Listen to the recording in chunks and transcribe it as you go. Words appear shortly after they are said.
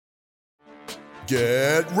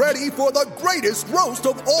Get ready for the greatest roast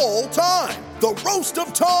of all time, the Roast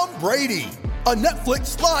of Tom Brady, a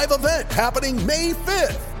Netflix live event happening May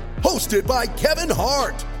 5th. Hosted by Kevin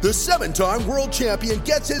Hart, the 7-time world champion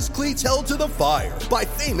gets his cleats held to the fire by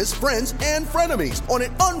famous friends and frenemies on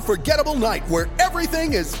an unforgettable night where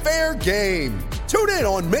everything is fair game. Tune in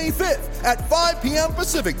on May 5th at 5 p.m.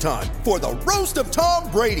 Pacific time for the Roast of Tom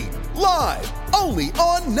Brady, live only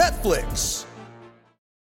on Netflix.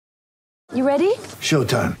 You ready?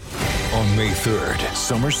 Showtime. On May 3rd,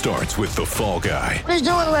 summer starts with The Fall Guy. Let's do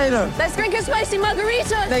it later. Let's drink a spicy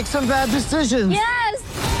margarita. Make some bad decisions. Yes!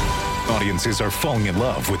 Audiences are falling in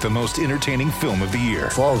love with the most entertaining film of the year.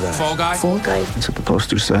 Fall Guy. Fall Guy? Fall guy. That's what the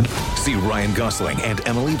poster said. See Ryan Gosling and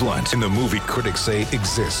Emily Blunt in the movie critics say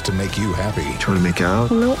exists to make you happy. Trying to make it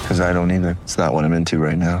out? Nope. Because I don't either. It's not what I'm into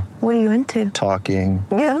right now. What are you into? Talking.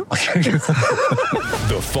 Yeah.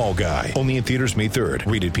 The Fall Guy. Only in theaters May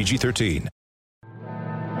 3rd. Rated PG-13.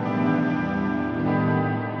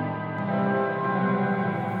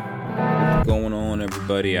 Going on,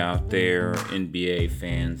 everybody out there, NBA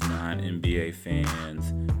fans, non-NBA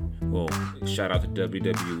fans. Well, shout out to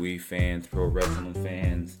WWE fans, pro wrestling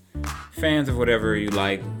fans, fans of whatever you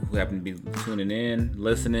like who happen to be tuning in,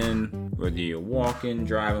 listening, whether you're walking,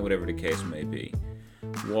 driving, whatever the case may be.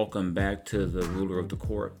 Welcome back to the Ruler of the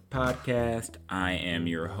Court podcast. I am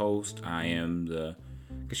your host. I am I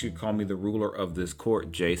guess you could call me the ruler of this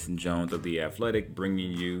court, Jason Jones of The Athletic,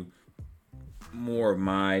 bringing you more of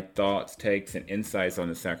my thoughts, takes, and insights on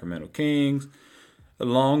the Sacramento Kings,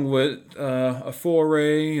 along with a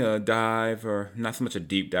foray, a dive, or not so much a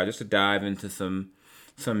deep dive, just a dive into some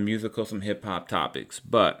musical, some hip-hop topics.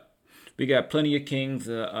 But we got plenty of Kings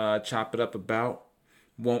to chop it up about.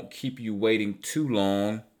 Won't keep you waiting too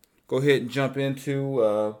long. Go ahead and jump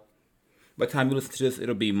into, by the time you listen to this,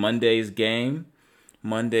 it'll be Monday's game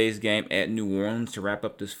at New Orleans to wrap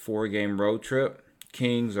up this 4-game road trip.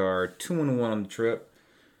 Kings are 2-1 on the trip.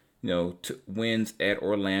 You know, wins at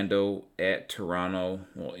Orlando, at Toronto,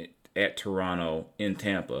 in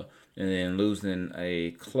Tampa, and then losing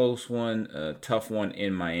a close one, a tough one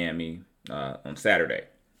in Miami on Saturday.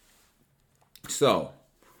 So,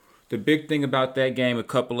 the big thing about that game, a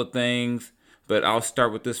couple of things, but I'll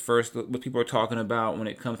start with this first. What people are talking about when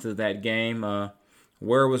it comes to that game,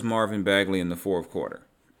 where was Marvin Bagley in the fourth quarter?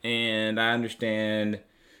 And I understand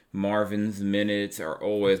Marvin's minutes are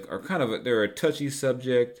they're a touchy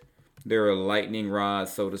subject. They're a lightning rod,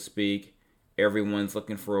 so to speak. Everyone's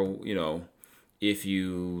looking for, if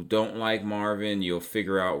you don't like Marvin, you'll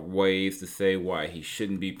figure out ways to say why he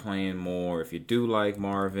shouldn't be playing more. If you do like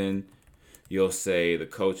Marvin, you'll say the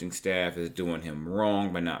coaching staff is doing him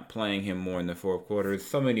wrong by not playing him more in the fourth quarter. There's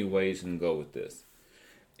so many ways you can go with this.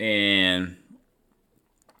 And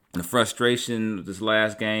the frustration of this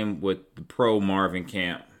last game with the pro Marvin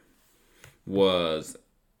camp was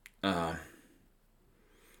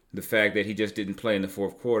the fact that he just didn't play in the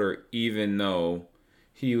fourth quarter, even though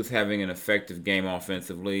he was having an effective game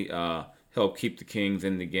offensively, helped keep the Kings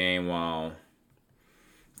in the game while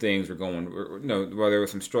things were going, while there were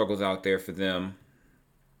some struggles out there for them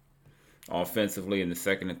offensively in the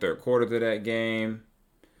second and third quarters of that game.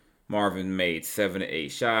 Marvin made 7 to 8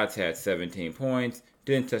 shots, had 17 points,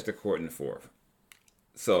 didn't touch the court in the fourth.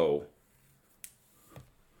 So,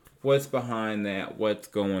 what's behind that? What's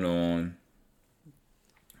going on?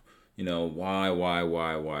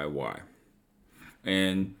 Why?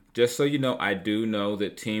 And just so you know, I do know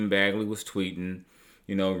that Team Bagley was tweeting,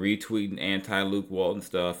 retweeting anti-Luke Walton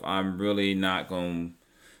stuff. I'm really not going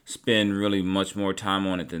to spend really much more time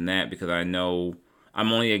on it than that because I know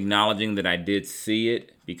I'm only acknowledging that I did see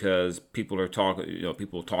it because people are talking,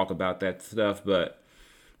 people talk about that stuff, but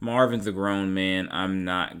Marvin's a grown man. I'm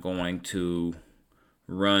not going to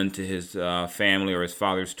run to his family or his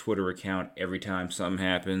father's Twitter account every time something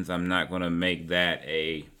happens. I'm not going to make that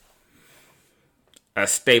a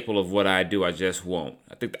staple of what I do. I just won't.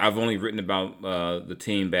 I think I've only written about the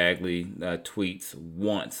Team Bagley tweets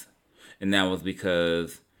once, and that was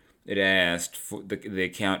because it asked for the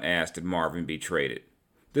account asked that Marvin be traded.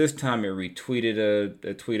 This time it retweeted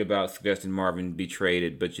a tweet about suggesting Marvin be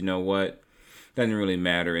traded, but you know what? Doesn't really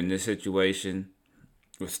matter in this situation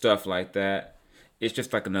with stuff like that. It's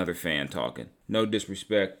just like another fan talking. No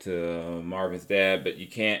disrespect to Marvin's dad, but you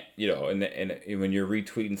can't, and when you're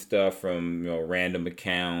retweeting stuff from, random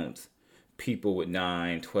accounts, people with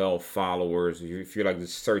 9, 12 followers, if you're like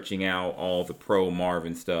just searching out all the pro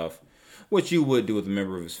Marvin stuff, which you would do with a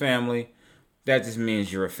member of his family, that just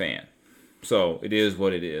means you're a fan. So it is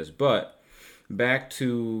what it is. But back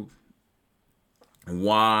to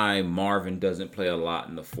why Marvin doesn't play a lot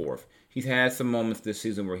in the fourth. he's had some moments this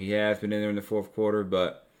season where he has been in there in the fourth quarter,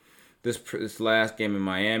 but this last game in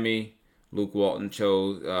Miami, Luke Walton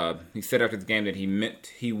chose. He said after the game that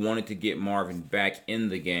he wanted to get Marvin back in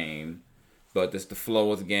the game, but just the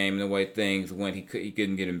flow of the game and the way things went, he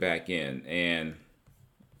couldn't get him back in. And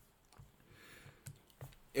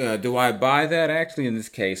do I buy that? Actually, in this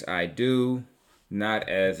case, I do. Not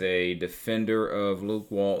as a defender of Luke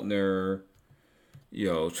Walton,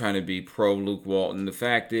 trying to be pro Luke Walton. The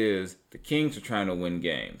fact is, the Kings are trying to win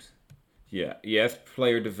games. Yeah, yes,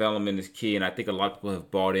 player development is key, and I think a lot of people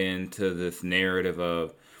have bought into this narrative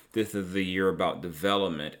of this is the year about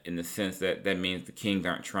development in the sense that means the Kings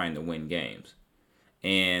aren't trying to win games.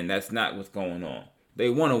 And that's not what's going on. They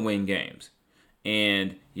want to win games.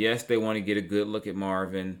 And yes, they want to get a good look at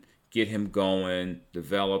Marvin, get him going,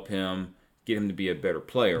 develop him, get him to be a better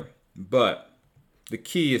player. But the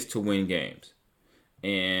key is to win games.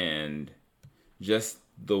 And just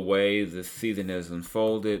the way the season has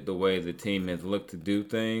unfolded, the way the team has looked to do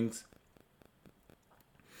things,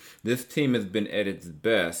 this team has been at its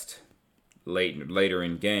best later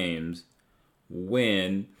in games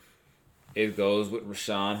when it goes with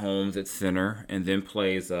Richaun Holmes at center and then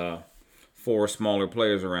plays four smaller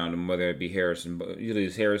players around him, whether it be usually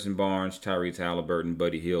it's Harrison Barnes, Tyrese Halliburton,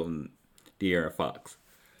 Buddy Hield, and De'Aaron Fox.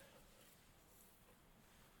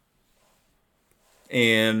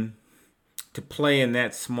 And to play in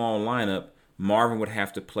that small lineup, Marvin would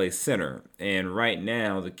have to play center. And right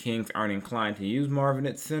now, the Kings aren't inclined to use Marvin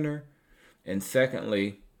at center. And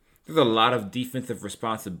secondly, there's a lot of defensive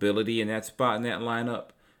responsibility in that spot in that lineup.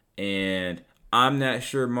 And I'm not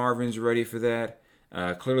sure Marvin's ready for that.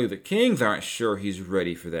 Clearly, the Kings aren't sure he's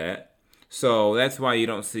ready for that. So that's why you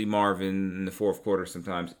don't see Marvin in the fourth quarter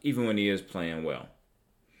sometimes, even when he is playing well.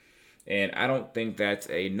 And I don't think that's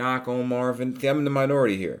a knock on Marvin. See, I'm in the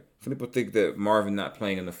minority here. Some people think that Marvin not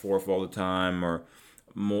playing in the fourth all the time, or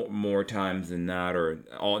more times than not, or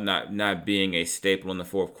not being a staple in the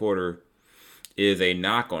fourth quarter is a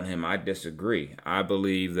knock on him. I disagree. I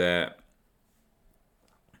believe that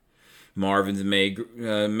Marvin's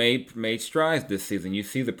made strides this season. You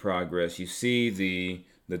see the progress. You see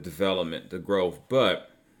the development, the growth. But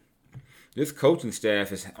this coaching staff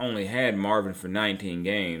has only had Marvin for 19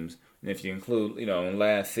 games. And if you include, in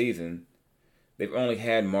last season, they've only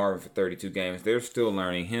had Marvin for 32 games. They're still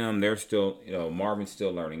learning him. They're still, Marvin's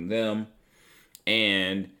still learning them.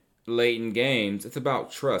 And late in games, it's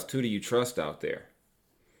about trust. Who do you trust out there?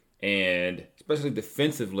 And especially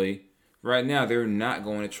defensively, right now, they're not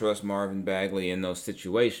going to trust Marvin Bagley in those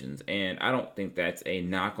situations. And I don't think that's a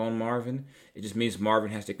knock on Marvin. It just means Marvin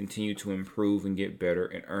has to continue to improve and get better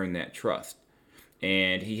and earn that trust.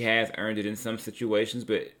 And he has earned it in some situations,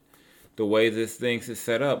 but the way this thing is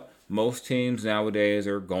set up, most teams nowadays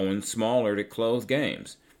are going smaller to close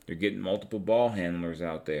games. They're getting multiple ball handlers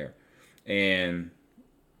out there. And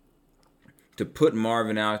to put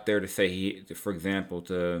Marvin out there to say for example,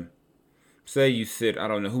 to say you sit, I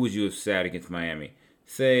don't know, who would you have sat against Miami?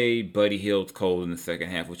 Say Buddy Hield's cold in the second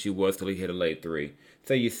half, which he was till he hit a late three.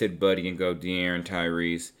 Say you sit Buddy and go De'Aaron,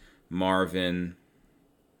 Tyrese, Marvin,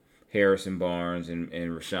 Harrison Barnes, and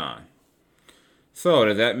Richaun. So,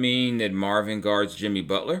 does that mean that Marvin guards Jimmy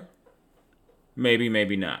Butler? Maybe,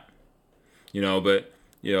 maybe not. But,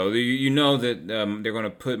 that they're going to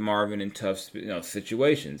put Marvin in tough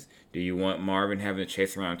situations. Do you want Marvin having to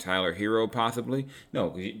chase around Tyler Hero possibly? No,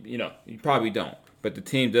 because, you probably don't. But the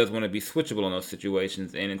team does want to be switchable in those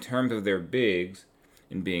situations. And in terms of their bigs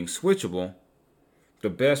and being switchable, the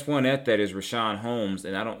best one at that is Richaun Holmes,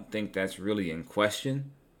 and I don't think that's really in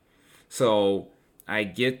question. So I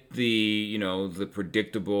get the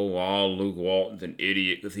predictable, Luke Walton's an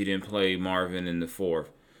idiot because he didn't play Marvin in the fourth.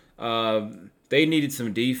 They needed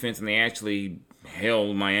some defense, and they actually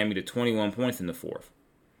held Miami to 21 points in the fourth.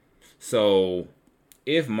 So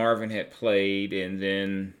if Marvin had played and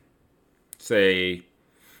then, say,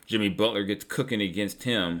 Jimmy Butler gets cooking against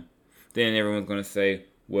him, then everyone's going to say,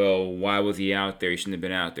 well, why was he out there? He shouldn't have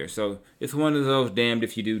been out there. So it's one of those damned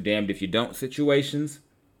if you do, damned if you don't situations.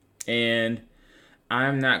 And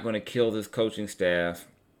I'm not going to kill this coaching staff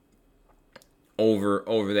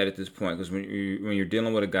over that at this point. Because when you're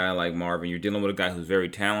dealing with a guy like Marvin, you're dealing with a guy who's very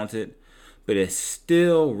talented, but is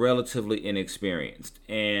still relatively inexperienced.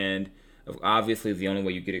 And obviously the only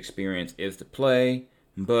way you get experience is to play.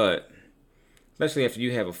 But especially after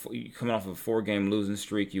you come off of a 4-game losing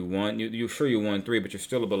streak, you're sure you won 3, but you're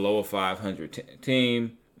still below a 500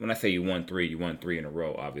 team. When I say you won 3 in a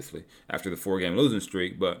row, obviously, after the 4-game losing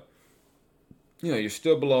streak. But, you're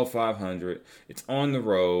still below 500. It's on the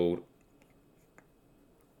road.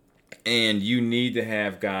 And you need to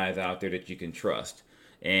have guys out there that you can trust.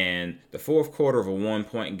 And the fourth quarter of a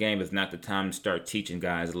 1-point game is not the time to start teaching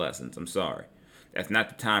guys lessons. I'm sorry. That's not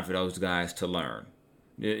the time for those guys to learn.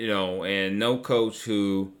 And no coach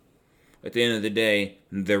who, at the end of the day,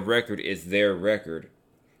 their record is their record,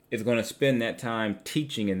 is going to spend that time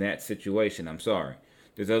teaching in that situation. I'm sorry.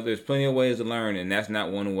 There's plenty of ways to learn, and that's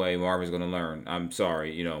not one way Marvin's going to learn. I'm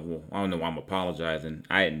sorry. I don't know why I'm apologizing.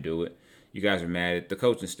 I didn't do it. You guys are mad at the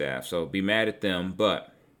coaching staff, so be mad at them.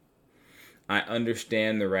 But I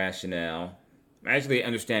understand the rationale. I actually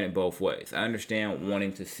understand it both ways. I understand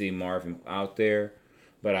wanting to see Marvin out there,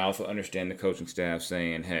 but I also understand the coaching staff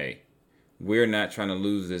saying, hey, we're not trying to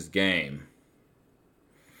lose this game,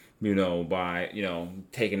 by,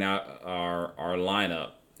 taking out our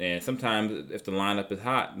lineup. And sometimes if the lineup is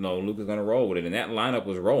hot, Luke is going to roll with it. And that lineup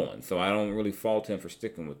was rolling, so I don't really fault him for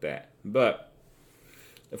sticking with that. But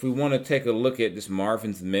if we want to take a look at just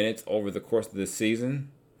Marvin's minutes over the course of this season,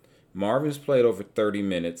 Marvin's played over 30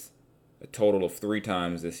 minutes a total of 3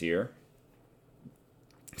 times this year.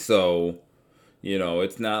 So,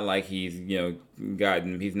 it's not like he's,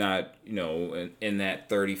 he's not, in that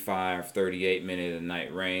 35, 38 minute a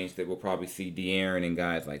night range that we'll probably see De'Aaron and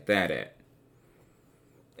guys like that at.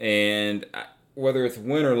 And whether it's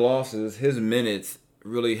win or losses, his minutes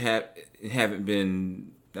really haven't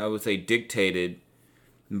been, I would say, dictated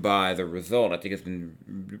by the result. I think it's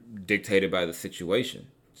been dictated by the situation.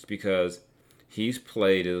 It's because he's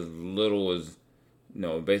played as little as,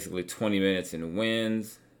 basically 20 minutes in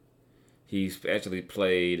wins. He's actually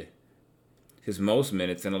played his most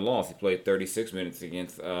minutes in a loss. He played 36 minutes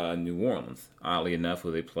against New Orleans, oddly enough,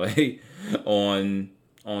 who they play on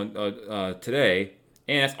today.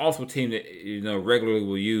 And that's also a team that, regularly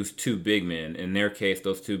will use 2 big men. In their case,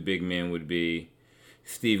 those 2 big men would be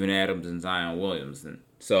Steven Adams and Zion Williamson.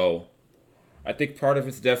 So I think part of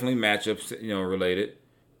it's definitely matchups, related.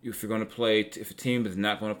 If a team is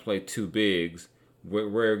not going to play 2 bigs,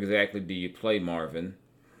 where exactly do you play Marvin?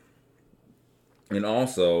 And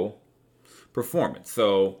also performance.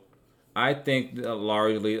 So I think that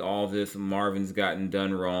largely all this Marvin's gotten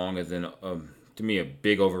done wrong is, to me, a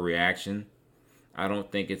big overreaction. I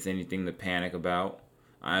don't think it's anything to panic about.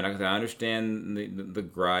 I understand the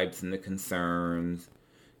gripes and the concerns,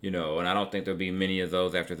 and I don't think there'll be many of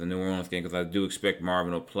those after the New Orleans game, because I do expect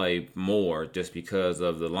Marvin will play more just because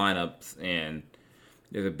of the lineups, and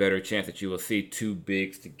there's a better chance that you will see 2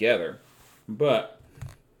 bigs together. But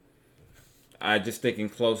I just think in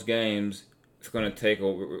close games, we're going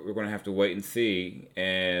to have to wait and see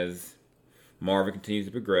as Marvin continues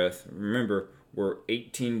to progress. Remember, we're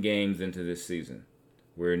 18 games into this season.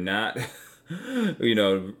 We're not,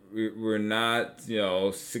 we're not,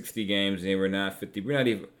 60 games in. We're not 50.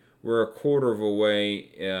 We're a quarter of a way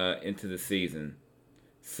into the season.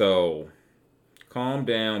 So, calm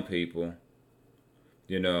down, people.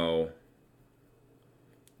 It's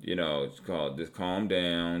called just calm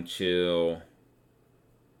down, chill.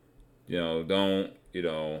 Don't,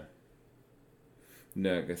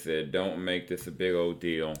 like I said, don't make this a big old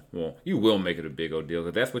deal. Well, you will make it a big old deal,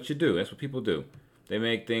 because that's what you do. That's what people do. They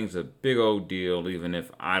make things a big old deal, even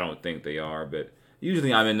if I don't think they are. But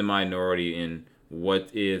usually I'm in the minority in what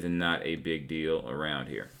is and not a big deal around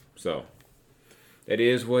here. So that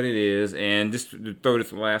is what it is. And just to throw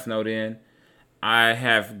this last note in, I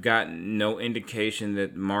have gotten no indication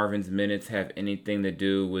that Marvin's minutes have anything to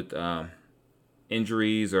do with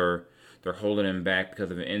injuries, or they're holding him back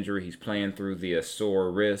because of an injury. He's playing through the sore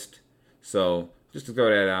wrist. So just to throw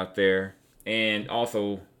that out there. And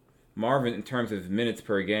also, Marvin, in terms of minutes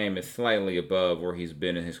per game, is slightly above where he's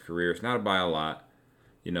been in his career. It's not by a lot.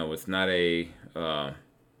 It's not a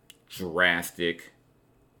drastic,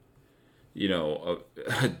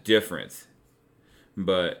 a difference.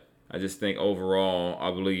 But I just think overall,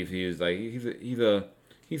 I believe he's a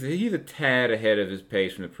tad ahead of his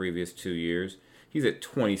pace from the previous 2 years. He's at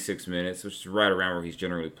 26 minutes, which is right around where he's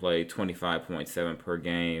generally played, 25.7 per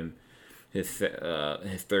game. His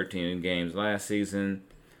 13 games last season,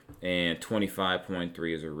 and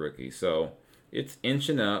 25.3 as a rookie. So it's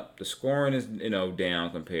inching up. The scoring is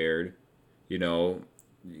down compared to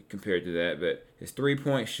that, but his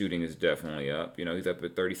 3-point shooting is definitely up. He's up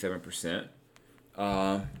at 37%.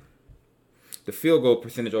 The field goal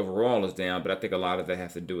percentage overall is down, but I think a lot of that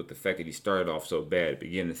has to do with the fact that he started off so bad at the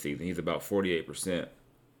beginning of the season. He's about 48%.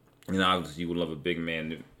 Obviously you would love a big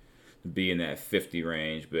man to be in that 50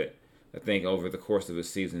 range, but I think over the course of the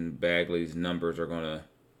season, Bagley's numbers are going to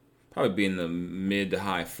probably be in the mid to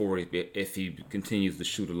high 40s if he continues to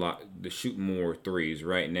shoot more threes.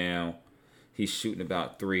 Right now, he's shooting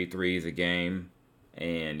about 3 threes a game,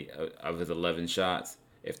 and of his 11 shots.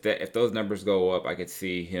 if those numbers go up, I could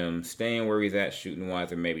see him staying where he's at shooting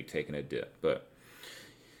wise, or maybe taking a dip. But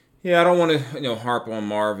yeah, I don't want to harp on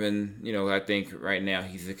Marvin. I think right now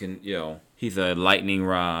he's a lightning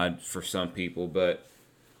rod for some people, but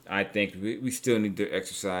I think we still need to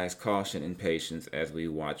exercise caution and patience as we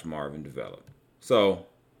watch Marvin develop. So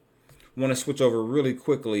I want to switch over really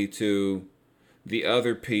quickly to the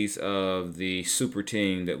other piece of the super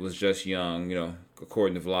team that was just young,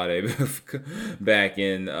 according to Vlade, back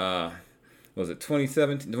in, was it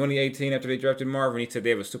 2018 after they drafted Marvin? He said they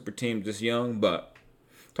have a super team just young. But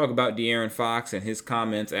talk about De'Aaron Fox and his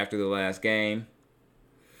comments after the last game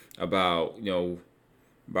about the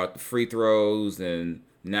free throws and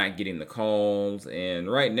not getting the calls.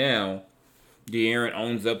 And right now, De'Aaron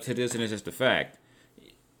owns up to this, and it's just a fact.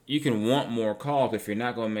 You can want more calls if you're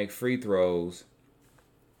not going to make free throws,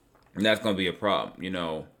 and that's going to be a problem.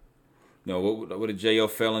 What did J.O.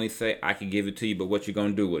 Felony say? I can give it to you, but what you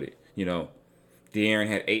going to do with it? De'Aaron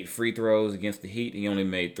had 8 free throws against the Heat. He only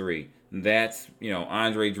made 3. That's,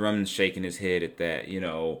 Andre Drummond shaking his head at that.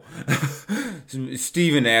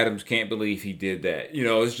 Steven Adams can't believe he did that.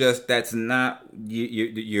 It's just, that's not,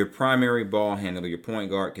 your primary ball handler, your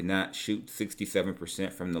point guard cannot shoot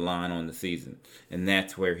 67% from the line on the season. And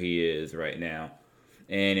that's where he is right now.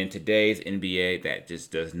 And in today's NBA, that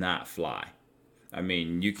just does not fly. I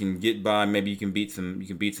mean, you can get by, maybe you can beat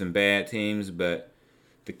some bad teams, but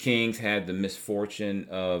the Kings had the misfortune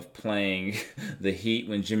of playing the Heat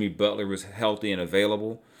when Jimmy Butler was healthy and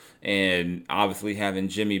available. And obviously having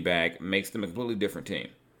Jimmy back makes them a completely different team.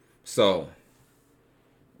 So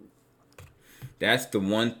that's the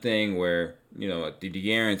one thing where, the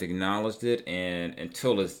De'Aaron's acknowledged it, and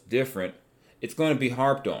until it's different, it's going to be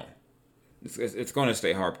harped on. It's going to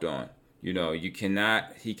stay harped on. He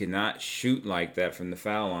cannot shoot like that from the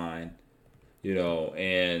foul line,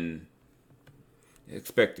 and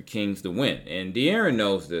expect the Kings to win. And De'Aaron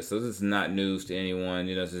knows this, so this is not news to anyone.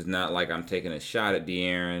 This is not like I'm taking a shot at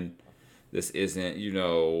De'Aaron. This isn't,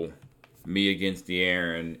 me against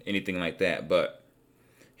De'Aaron, anything like that. But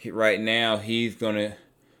right now, he's going to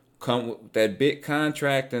come with that big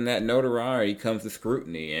contract, and that notoriety comes to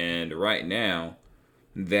scrutiny. And right now,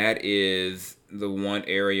 that is the one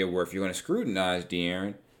area where if you're going to scrutinize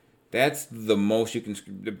De'Aaron, that's the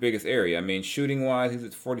biggest area. I mean, shooting-wise, he's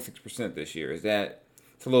at 46% this year. It's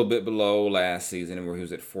a little bit below last season where he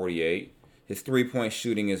was at 48. His three-point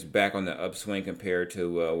shooting is back on the upswing compared to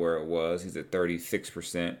where it was. He's at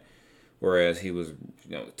 36%, whereas he was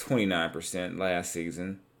 29% last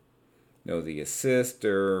season. The assists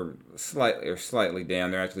are slightly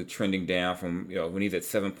down. They're actually trending down from when he's at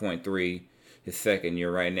 7.3 his second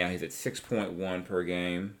year. Right now he's at 6.1 per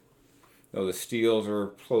game. The steals are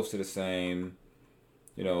close to the same.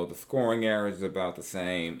 The scoring average is about the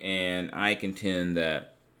same. And I contend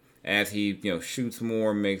that as he shoots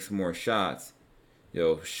more, makes more shots,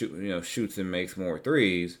 shoots and makes more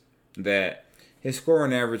threes, that his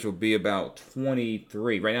scoring average will be about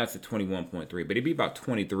 23. Right now it's at 21.3, but it'd be about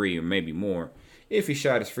 23 or maybe more if he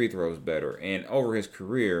shot his free throws better. And over his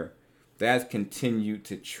career, that's continued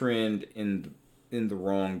to trend in the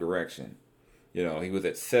wrong direction. He was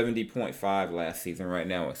at 70.5 last season. Right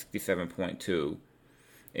now at 67.2.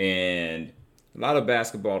 And a lot of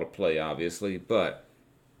basketball to play, obviously. But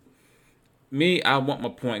I want my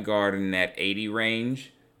point guard in that 80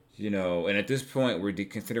 range. And at this point, we're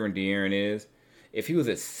considering De'Aaron is, if he was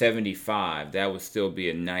at 75, that would still be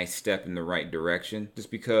a nice step in the right direction.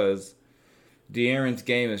 Just because De'Aaron's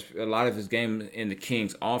game a lot of his game in the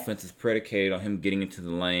Kings' offense is predicated on him getting into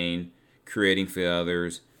the lane, creating for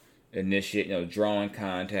others, drawing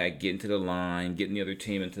contact, getting to the line, getting the other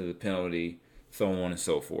team into the penalty, so on and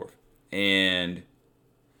so forth. And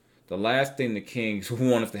the last thing the Kings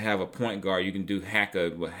want is to have a point guard you can do hack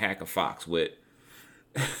a Fox with,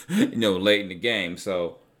 late in the game.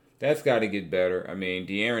 So that's got to get better. I mean,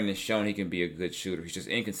 De'Aaron has shown he can be a good shooter. He's just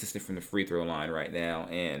inconsistent from the free throw line right now,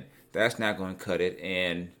 and that's not going to cut it.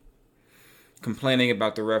 And complaining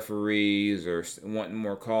about the referees or wanting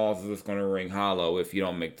more calls is just going to ring hollow if you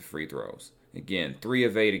don't make the free throws. Again, 3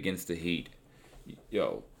 of 8 against the Heat.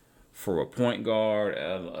 For a point guard,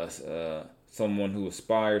 someone who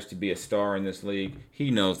aspires to be a star in this league,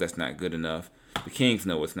 he knows that's not good enough. The Kings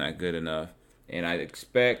know it's not good enough. And I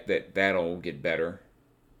expect that'll get better.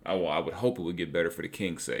 I would hope it would get better for the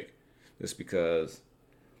Kings' sake. Just because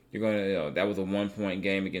you're going to, that was a 1-point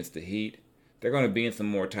game against the Heat. They're going to be in some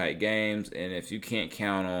more tight games, and if you can't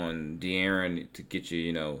count on De'Aaron to get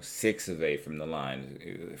you, 6 of 8 from the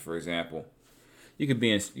line, for example, you could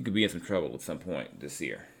be in some trouble at some point this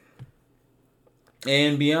year,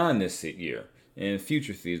 and beyond this year, and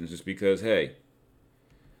future seasons. Just because, hey,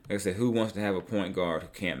 like I said, who wants to have a point guard who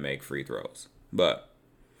can't make free throws? But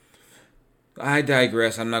I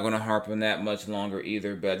digress. I'm not going to harp on that much longer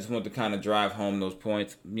either, but I just want to kind of drive home those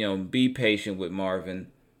points. Be patient with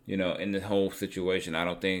Marvin, in the whole situation. I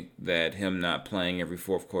don't think that him not playing every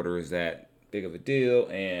fourth quarter is that big of a deal,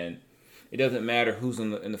 and it doesn't matter who's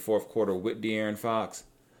in the fourth quarter with De'Aaron Fox.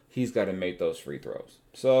 He's got to make those free throws.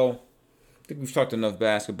 So I think we've talked enough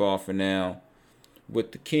basketball for now.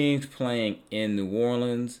 With the Kings playing in New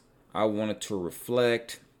Orleans, I wanted to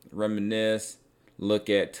reflect, reminisce,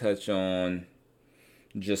 touch on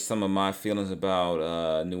just some of my feelings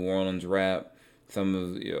about New Orleans rap, some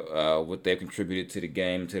of what they've contributed to the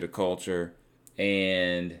game, to the culture,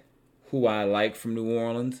 and who I like from New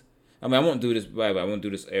Orleans. I mean, I won't do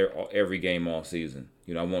this every game all season.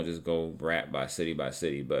 I won't just go rap by city,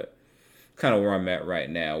 but kind of where I'm at right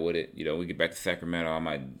now with it. We get back to Sacramento, I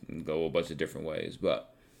might go a bunch of different ways.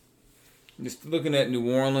 But just looking at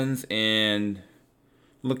New Orleans and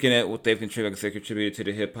looking at what they've contributed to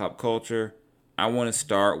the hip-hop culture, I want to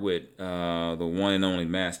start with the one and only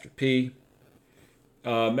Master P.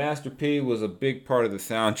 Master P was a big part of the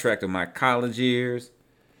soundtrack of my college years.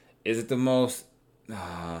 Is it the most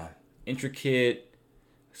intricate,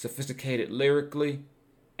 sophisticated lyrically?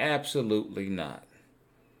 Absolutely not.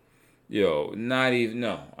 Not even,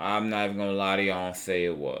 no, I'm not even going to lie to y'all and say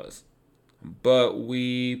it was. But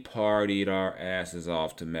we partied our asses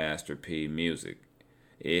off to Master P music.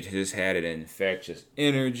 It just had an infectious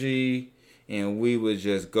energy, and we would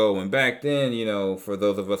just go. And back then, for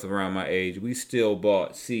those of us around my age, we still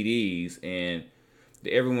bought CDs, and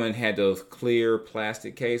everyone had those clear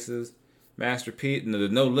plastic cases. Master P, the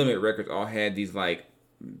No Limit records all had these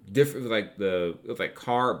different, it was like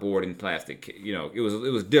cardboard and plastic. It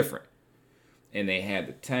was different, and they had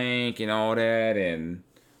the tank and all that, and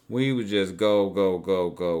we would just go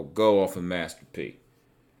off of Master P,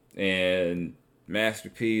 and Master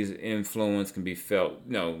P's influence can be felt,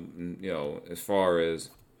 as far as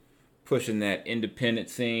pushing that independent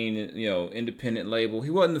scene, independent label. He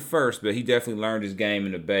wasn't the first, but he definitely learned his game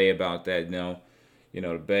in the Bay about that.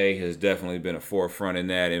 The Bay has definitely been a forefront in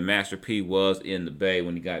that, and Master P was in the Bay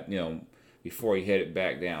when he got, before he headed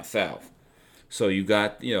back down south. So you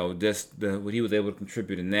got, what he was able to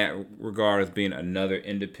contribute in that regard as being another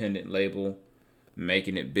independent label,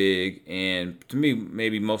 making it big. And to me,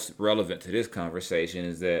 maybe most relevant to this conversation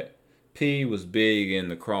is that P was big in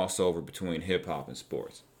the crossover between hip hop and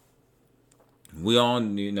sports. We all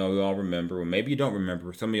remember, or maybe you don't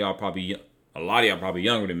remember. Some of y'all a lot of y'all probably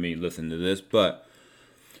younger than me listening to this, but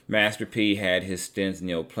Master P had his stints,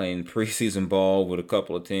 playing preseason ball with a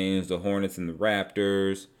couple of teams, the Hornets and the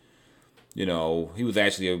Raptors. He was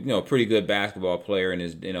actually a pretty good basketball player in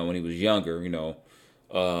his when he was younger.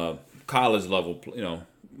 College level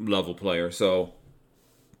player. So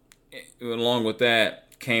along with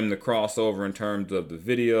that came the crossover in terms of the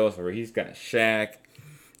videos, where he's got Shaq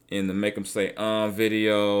in the Make 'Em Say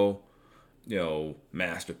video.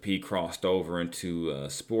 Master P crossed over into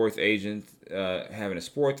sports agents, having a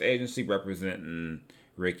sports agency representing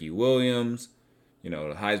Ricky Williams, the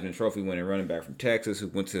Heisman Trophy winning running back from Texas, who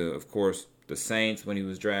went to, of course, the Saints when he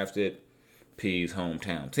was drafted, P's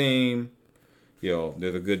hometown team.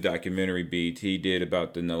 There's a good documentary BT did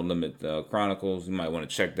about the No Limit Chronicles. You might want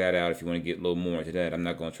to check that out if you want to get a little more into that. I'm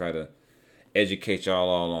not going to try to educate y'all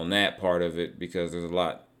all on that part of it, because there's a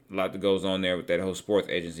lot that goes on there with that whole sports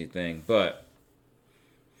agency thing. But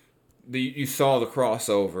you saw the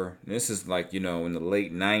crossover. This is in the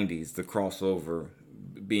late 90s, the crossover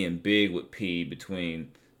being big with P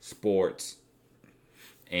between sports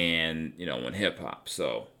and, and hip hop.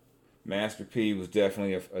 So Master P was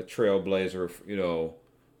definitely a trailblazer,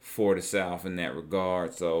 for the South in that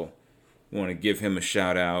regard. So want to give him a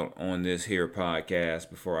shout out on this here podcast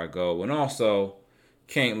before I go. And also,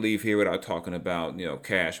 can't leave here without talking about,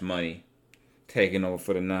 Cash Money taking over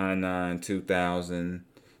for the 9-9, 2000,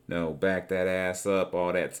 back that ass up,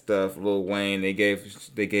 all that stuff. Lil Wayne, they gave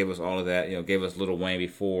us all of that, gave us Lil Wayne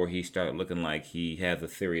before he started looking like he has a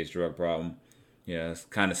serious drug problem. It's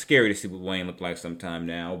kind of scary to see what Wayne looked like sometime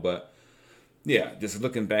now, but yeah, just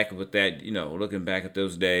looking back with that, looking back at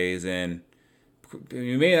those days, and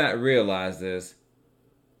you may not realize this,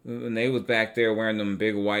 when they was back there wearing them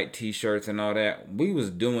big white T-shirts and all that, we was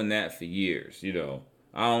doing that for years,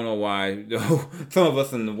 I don't know why some of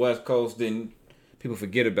us in the West Coast people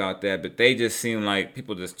forget about that, but they just seem like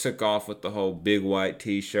people just took off with the whole big white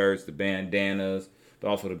T-shirts, the bandanas, but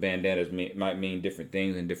also the bandanas might mean different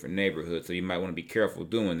things in different neighborhoods, so you might want to be careful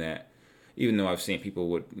doing that. Even though I've seen people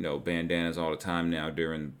with bandanas all the time now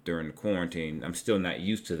during the quarantine, I'm still not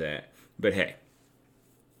used to that. But hey,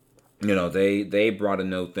 they brought a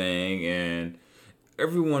new thing, and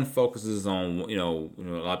everyone focuses on, a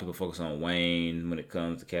lot of people focus on Wayne when it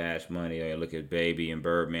comes to Cash Money. They look at Baby and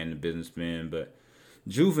Birdman and Businessman, but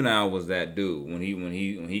Juvenile was that dude when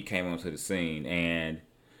he came onto the scene. And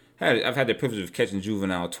I've had the privilege of catching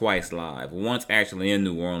Juvenile twice live. Once actually in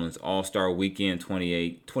New Orleans, All-Star Weekend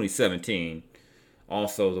 2017.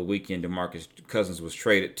 Also the weekend DeMarcus Cousins was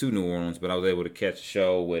traded to New Orleans, but I was able to catch a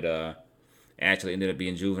show with actually ended up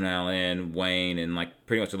being Juvenile and Wayne, and like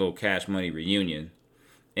pretty much a little Cash Money reunion.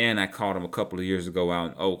 And I caught him a couple of years ago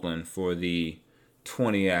out in Oakland for the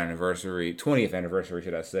 20th anniversary,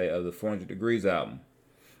 should I say, of the 400 Degrees album.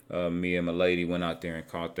 Me and my lady went out there and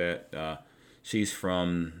caught that. She's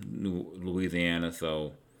from Louisiana,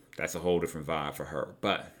 so that's a whole different vibe for her.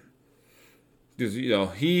 But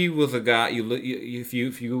he was a guy. If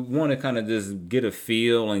you want to kind of just get a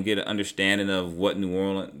feel and get an understanding of what New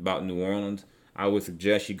Orleans, I would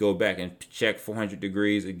suggest you go back and check 400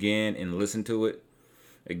 Degrees again and listen to it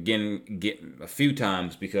again, get a few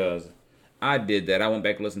times, because I did that. I went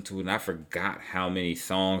back and listened to it, and I forgot how many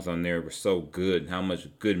songs on there were so good, how much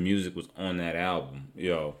good music was on that album,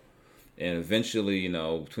 And eventually,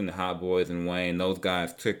 between the Hot Boys and Wayne, those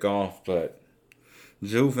guys took off, but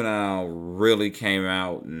Juvenile really came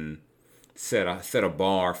out and set a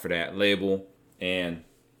bar for that label, and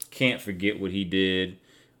can't forget what he did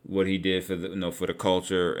for the for the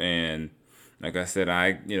culture. And like I said,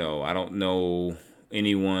 I don't know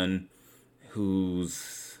anyone who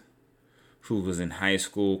was in high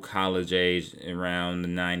school, college age around the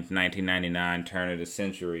 1999 turn of the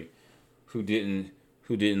century who didn't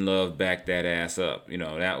love Back That Ass Up.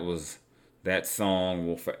 That song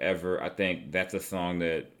will forever. I think that's a song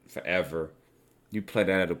that forever you play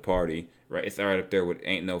that at a party, right? It's right up there with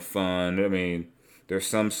Ain't No Fun. I mean, there's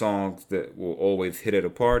some songs that will always hit at a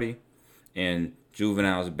party, and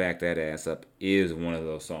Juvenile's Back That Ass Up is one of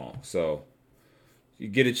those songs. So you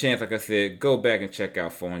get a chance, like I said, go back and check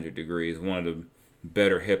out 400 Degrees, one of the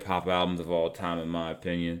better hip-hop albums of all time, in my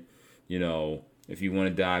opinion. If you want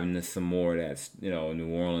to dive into some more of that, New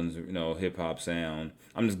Orleans, hip-hop sound.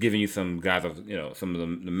 I'm just giving you some guys, some of the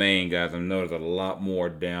main guys. I know there's a lot more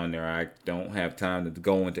down there. I don't have time to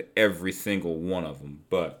go into every single one of them.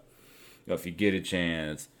 But if you get a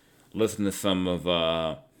chance, listen to some of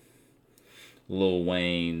Lil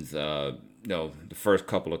Wayne's, the first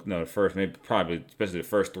couple of, especially the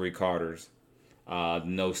first three Carters,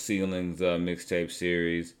 No Ceilings mixtape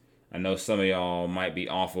series. I know some of y'all might be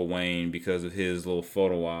off of Wayne because of his little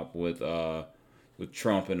photo op with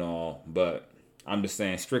Trump and all, but I'm just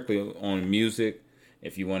saying strictly on music.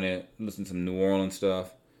 If you want to listen to some New Orleans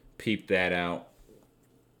stuff, peep that out.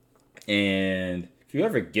 And if you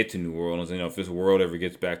ever get to New Orleans, if this world ever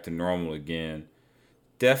gets back to normal again,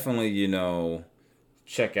 definitely,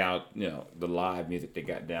 check out, the live music they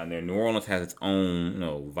got down there. New Orleans has its own,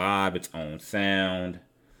 vibe, its own sound,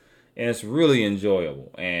 and it's really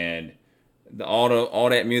enjoyable. And all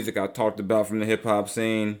that music I talked about from the hip hop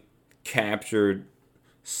scene captured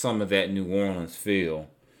some of that New Orleans feel,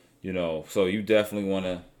 So you definitely want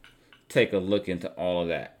to take a look into all of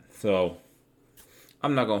that. So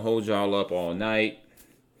I'm not gonna hold y'all up all night.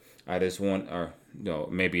 I just want,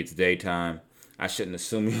 maybe it's daytime. I shouldn't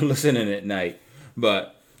assume you're listening at night.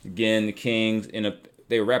 But again, the Kings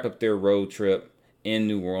they wrap up their road trip in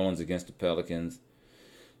New Orleans against the Pelicans.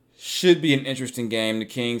 Should be an interesting game. The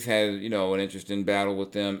Kings had, an interesting battle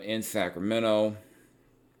with them in Sacramento.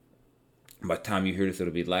 By the time you hear this,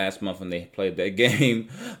 it'll be last month when they played that game.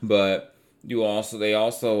 But they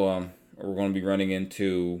also are going to be running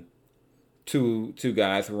into two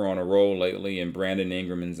guys who are on a roll lately, in Brandon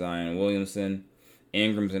Ingram and Zion Williamson.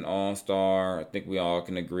 Ingram's an all-star. I think we all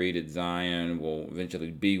can agree that Zion will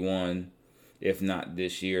eventually be one, if not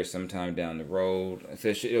this year, sometime down the road.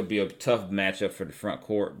 It'll be a tough matchup for the front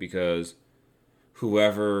court, because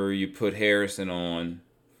whoever you put Harrison on,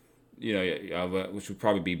 which would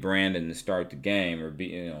probably be Brandon to start the game, or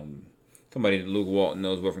be somebody that Luke Walton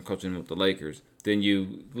knows well from coaching with the Lakers. Then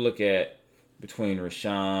you look at between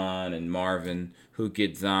Rashawn and Marvin, who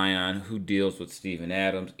gets Zion, who deals with Steven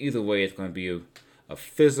Adams. Either way, it's going to be a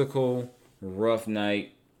physical, rough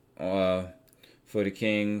night for the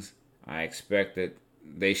Kings. I expect that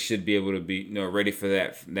they should be able to be ready for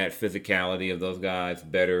that physicality of those guys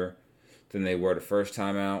better than they were the first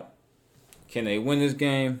time out. Can they win this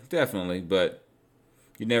game? Definitely, but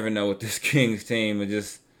you never know with this Kings team.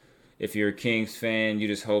 If you're a Kings fan, you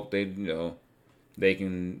just hope they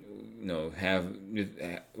can have,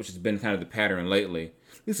 which has been kind of the pattern lately,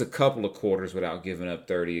 at least a couple of quarters without giving up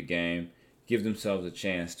 30 a game, give themselves a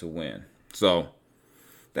chance to win. So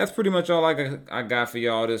that's pretty much all I got for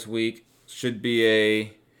y'all this week. Should be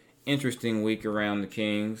a interesting week around the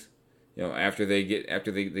Kings. You know, after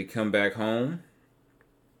they come back home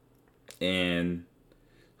and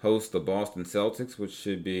host the Boston Celtics, which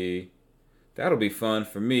that'll be fun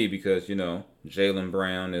for me because, you know, Jaylen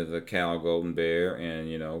Brown is a Cal Golden Bear, and,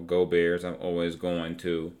 you know, go Bears. I'm always going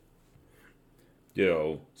to, you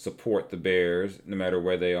know, support the Bears no matter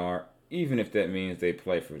where they are, even if that means they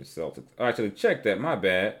play for the Celtics. Oh, actually, check that. My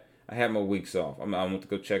bad. I had my weeks off. I want to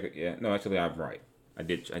go check it. Yeah, no, actually, I'm right. I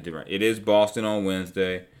did right. It is Boston on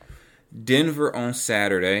Wednesday, Denver on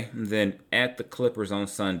Saturday, and then at the Clippers on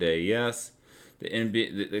Sunday. Yes, the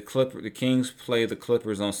NBA, the Kings play the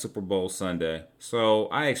Clippers on Super Bowl Sunday. So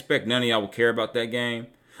I expect none of y'all will care about that game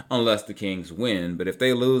unless the Kings win. But if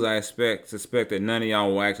they lose, I suspect that none of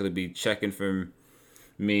y'all will actually be checking for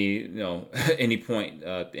me, you know, at any point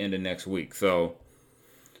at the end of next week. So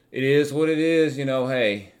it is what it is. You know,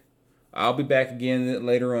 hey, I'll be back again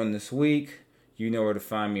later on this week. You know where to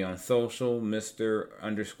find me on social,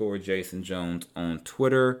 Mr._Jason Jones on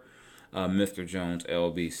Twitter, Mr. Jones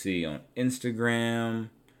LBC on Instagram.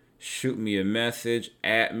 Shoot me a message,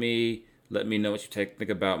 at me. Let me know what you think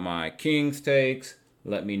about my Kings takes.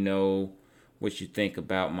 Let me know what you think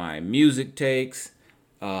about my music takes.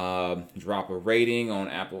 Drop a rating on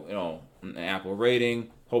Apple, you know, an Apple rating.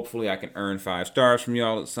 Hopefully I can earn 5 stars from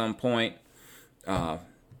y'all at some point.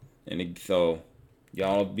 So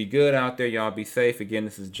y'all be good out there. Y'all be safe. Again,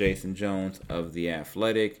 this is Jason Jones of The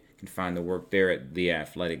Athletic. You can find the work there at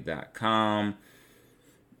theathletic.com.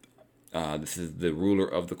 This is the Ruler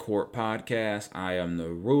of the Court podcast. I am the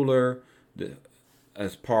ruler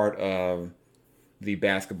as part of the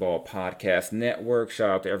Basketball Podcast Network. Shout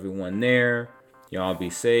out to everyone there. Y'all be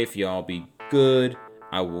safe. Y'all be good.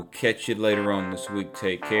 I will catch you later on this week.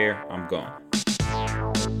 Take care. I'm gone.